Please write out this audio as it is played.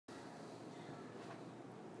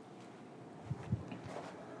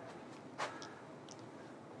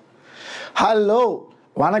Hello,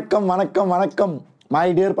 வணக்கம் வணக்கம் வணக்கம் my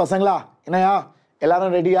dear பசங்களா என்னையா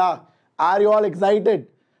எல்லாரும் ரெடியா? Are you all excited?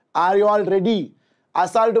 Are you all ready?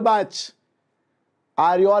 Asaltu Batch,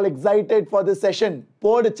 are you all excited for this session?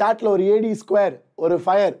 போடு chatல ஒரு AD square ஒரு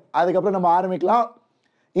fire அதுக்கப்புறம் நம்ம ஆரம்பிக்கலாம்.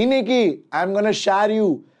 இன்னைக்கு I'm going to share you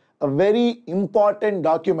a very important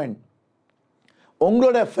document.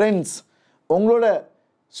 உங்களோட friends, உங்களோட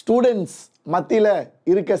students மத்தியில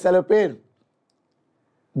இருக்க சில பேர்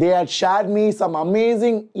they had shared me some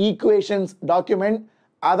amazing equations document.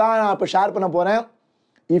 அதான் நான் இப்போ ஷேர் பண்ண போறேன்.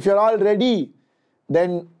 If you're all ready,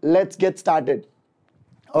 then let's get started.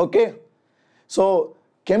 Okay? So,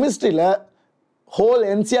 chemistryல whole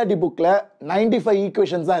NCERT bookல 95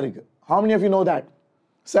 equations தான் இருக்கு. How many of you know that?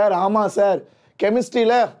 Sir, ஆமா சார்,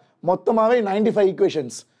 chemistryல மொத்தமாவே 95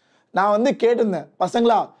 equations. நான் வந்து கேட்டிருந்தேன்,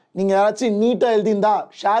 பசங்களா நீங்க யாராச்சும் நீட்டா எழுதியிருந்தா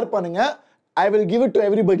ஷேர் பண்ணுங்க. I will give it to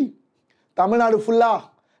everybody. Tamil Nadu ஃபுல்லா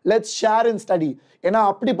let's share and study. ஏன்னா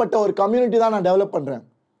அப்படிப்பட்ட ஒரு கம்யூனிட்டி தான் நான் டெவலப் பண்றேன்.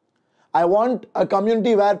 I want a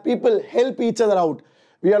community where people help each other out.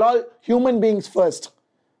 We are all human beings first,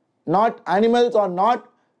 not animals or not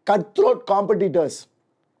cutthroat competitors.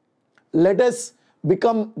 Let us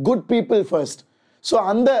become good people first. So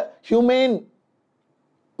அந்த humane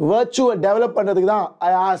virtue develop பண்றதுக்கு தான்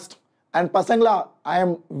I asked. And பசங்களா, I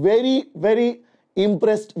am very very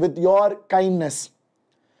impressed with your kindness.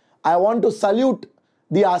 I want to salute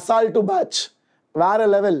the Asaltu Batch. Where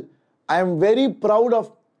level. I am very proud of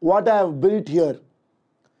what I have built here.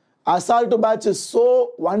 Asaltu Batch is so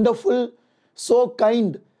wonderful, so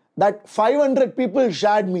kind that 500 people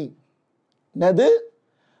shared me. Nadu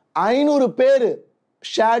 500 பேர்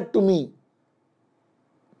shared to me.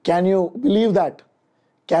 Can you believe that?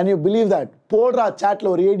 Can you believe that? Podra chatla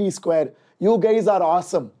or AD square. You guys are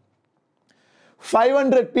awesome.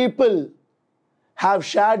 500 people have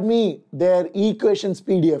shared me their equations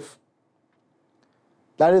PDF.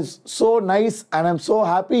 That is so nice, and I'm so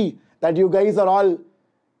happy that you guys are all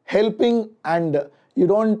helping and you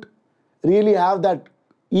don't really have that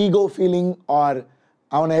ego feeling or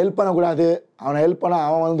அவனை help பண்ணக்கூடாது, அவனை help பண்ணால்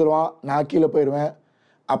அவன் வந்துடுவான், நான் கீழே போயிடுவேன்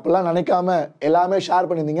அப்போல்லாம் நினைக்காம எல்லாமே ஷேர்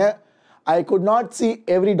பண்ணியிருந்தீங்க. I could not see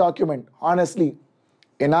every document, honestly.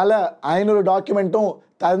 என்னால் 500 டாக்குமெண்ட்டும்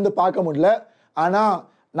திறந்து பார்க்க முடியல. ஆனால்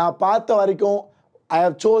நான் பார்த்த வரைக்கும் I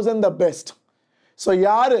have chosen the best. So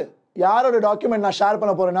யாரோட டாக்குமெண்ட் நான் ஷேர்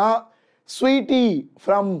பண்ண போறேன்னா ஸ்வீட்டி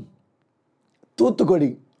from தூத்துக்குடி.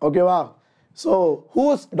 ஓகேவா? So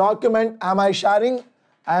whose document am I sharing?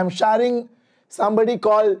 I am sharing somebody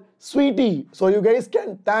called Sweetie. So you guys can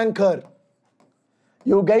thank her.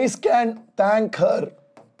 You guys can thank her.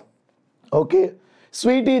 Okay?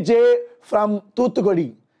 Sweetie J from Thuthukudi.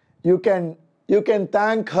 You can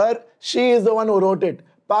thank her. She is the one who wrote it.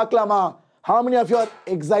 Paaklama. How many of you are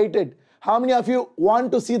excited? How many of you want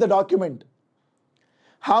to see the document?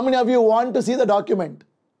 How many of you want to see the document?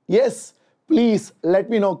 Yes, please let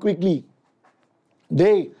me know quickly.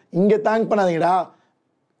 Dey, inge thank panadingada.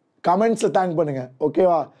 Comments la thank panunga. Okay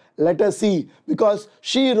va? Let us see, because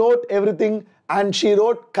she wrote everything and she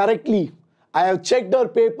wrote correctly. I have checked her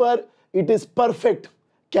paper. It is perfect.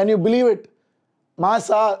 Can you believe it?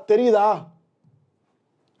 Masa therida.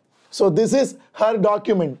 So this is her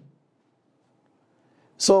document.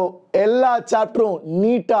 So ella chapter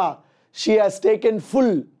neeta, she has taken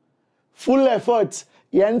full efforts.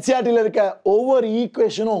 NCERT la irukka over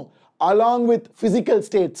equation along with physical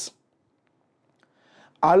states.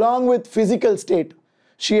 Along with physical state,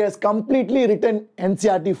 she has completely written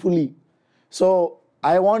NCERT fully. So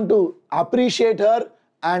I want to appreciate her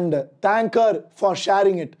and thank her for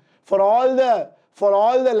sharing it. For all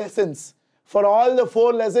the lessons, for all the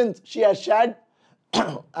 4 lessons she has shared.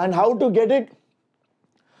 And how to get it?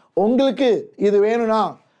 உங்களுக்கு இது வேணும்னா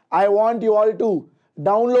I want you all to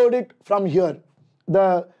download it from here.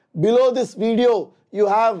 Below this video you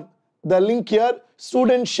have the link here.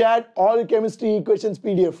 Students shared all chemistry equations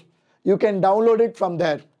PDF. You can download it from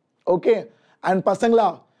there. Okay? And பசங்களா,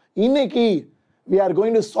 இன்னைக்கு we are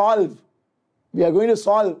going to solve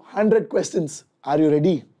 100 questions. Are you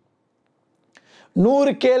ready?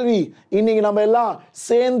 100 கேள்வி இன்னைக்கு நம்ம எல்லாம்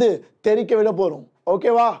சேர்ந்து தெரிக்க விட போறோம்.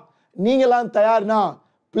 ஓகேவா? நீங்கலாம் தயார்னா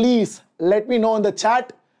please let me know in the chat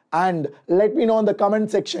and let me know in the comment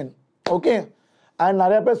section. Okay? And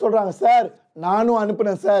நிறைய பேர் சொல்றாங்க, சார் நானும்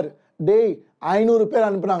அனுப்புனேன் சார். டேய் 500 பேர்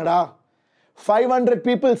அனுப்புனாங்கடா. 500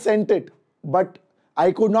 people sent it, but I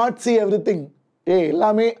could not see everything.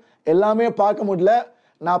 எல்லாமே பார்க்க முடியல.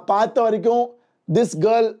 நான் பார்த்த வரைக்கும் this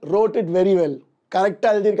girl wrote it very well.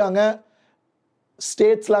 கரெக்டாக எழுதியிருக்காங்க.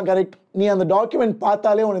 ஸ்டேட்ஸ்லாம் கரெக்ட். நீ அந்த டாக்குமெண்ட்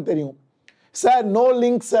பார்த்தாலே உனக்கு தெரியும். Sir no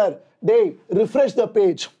link sir. Day refresh the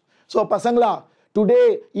page. So pasangla,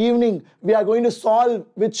 Today evening, we are going to solve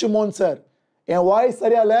with Shimon Sir. N voice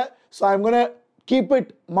சரியா இல்லை, so I'm gonna keep it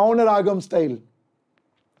மௌன ராகம் ஸ்டைல்.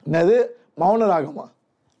 என்னது மௌன ராகமா?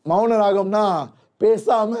 மௌன ராகம்னா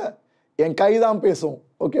பேசாம என் கை தான் பேசும்,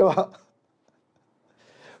 ஓகேவா?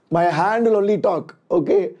 My hand will only talk,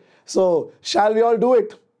 okay? So shall we all do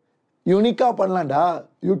it? யூனிக்கா பண்ணலாம்டா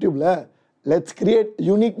யூடியூப்ல. Let's create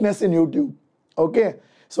uniqueness in YouTube, okay?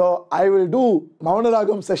 So I will do மௌன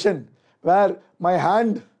ராகம் session where my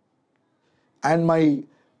hand and my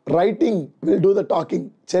writing will do the talking.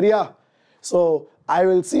 சரியா? So I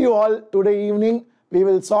will see you all today evening. We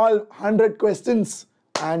will solve 100 questions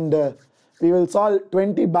and we will solve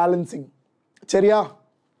 20 balancing. சரியா?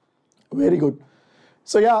 Very good.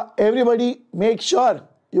 So yeah, everybody make sure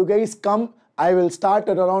you guys come. I will start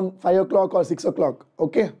at around 5 o'clock or 6 o'clock.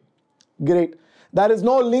 Okay? Great. There is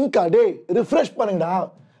no link a day. Refresh பண்ணுங்கடா.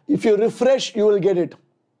 If you refresh, you will get it.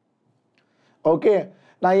 Okay?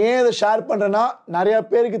 நான் ஏன் இதை share பண்ணுறேன்னா நிறைய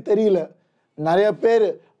பேருக்கு தெரியல. நிறைய பேர்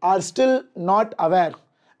are still not aware.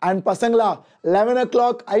 And பசங்களா 11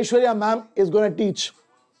 o'clock Aishwarya ma'am is going to teach.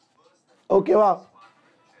 Okay வா?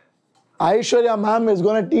 Aishwarya ma'am is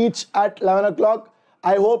going to teach at 11 o'clock.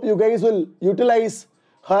 I hope you guys will utilize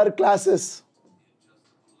her classes.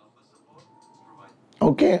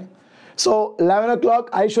 Okay. So 11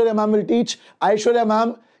 o'clock Aishwarya ma'am will teach. Aishwarya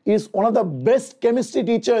ma'am is one of the best chemistry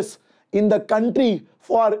teachers in the country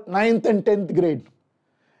for 9th and 10th grade.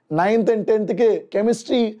 9th and 10th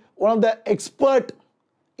chemistry, one of the expert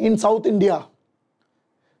in South India.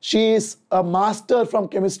 She is a master from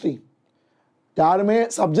chemistry. யாருமே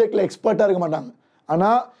சப்ஜெக்ட்ல எக்ஸ்பர்ட்டா இருக்க மாட்டாங்க. ஆனா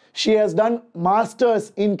she has done masters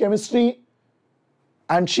in chemistry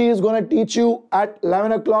and she is going to teach you at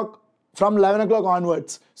 11 o'clock from 11 o'clock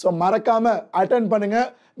onwards. So மறக்காம attend பண்ணுங்க.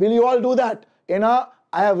 Will you all do that? ஏன்னா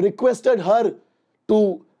I have requested her to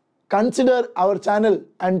consider our channel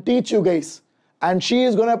and teach you guys. And she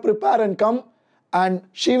is going to prepare and come and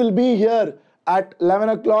she will be here at 11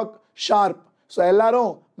 o'clock sharp. So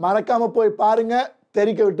எல்லாரும் மறக்காம போய் பாருங்க,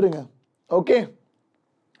 தெரிக்க விட்டுருங்க. Okay?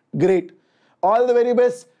 Great. All the very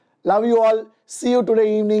best. Love you all. See you today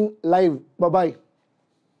evening live. Bye-bye.